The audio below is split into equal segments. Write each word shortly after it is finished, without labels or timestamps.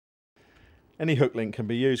Any hook link can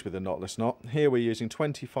be used with a knotless knot. Here we're using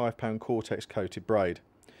 25 pound Cortex coated braid.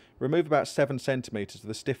 Remove about 7 centimeters of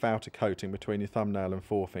the stiff outer coating between your thumbnail and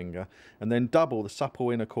forefinger, and then double the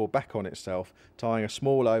supple inner core back on itself, tying a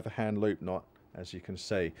small overhand loop knot, as you can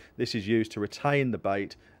see. This is used to retain the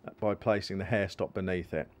bait by placing the hair stop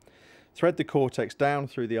beneath it. Thread the Cortex down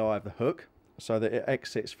through the eye of the hook so that it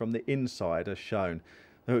exits from the inside as shown.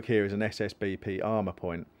 The hook here is an SSBP armour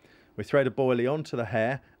point. We thread a boilie onto the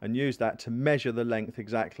hair and use that to measure the length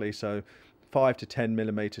exactly, so 5 to 10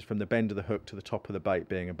 millimeters from the bend of the hook to the top of the bait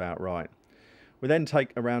being about right. We then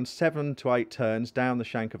take around 7 to 8 turns down the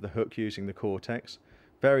shank of the hook using the Cortex.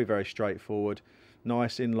 Very straightforward,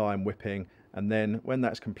 nice inline whipping, and then when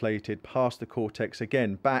that's completed, pass the Cortex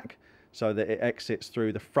again back so that it exits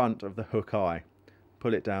through the front of the hook eye.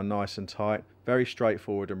 Pull it down nice and tight, very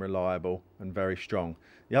straightforward and reliable and very strong.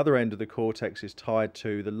 The other end of the Cortex is tied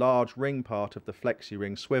to the large ring part of the flexi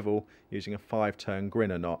ring swivel using a 5-turn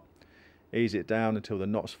grinner knot. Ease it down until the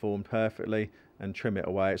knot's formed perfectly and trim it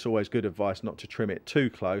away. It's always good advice not to trim it too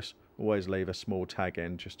close, always leave a small tag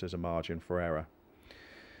end just as a margin for error.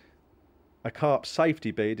 A carp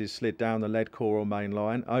safety bead is slid down the lead core or main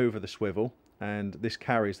line over the swivel, and this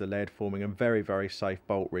carries the lead, forming a very safe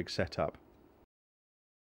bolt rig setup.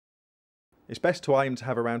 It's best to aim to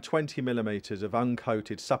have around 20 millimeters of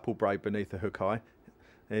uncoated supple braid beneath the hook eye.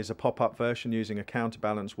 There's a pop-up version using a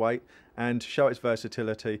counterbalance weight, and to show its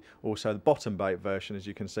versatility, also the bottom bait version, as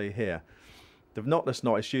you can see here. The knotless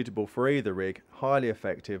knot is suitable for either rig, highly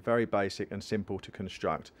effective, very basic and simple to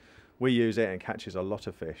construct. We use it and it catches a lot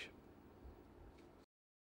of fish.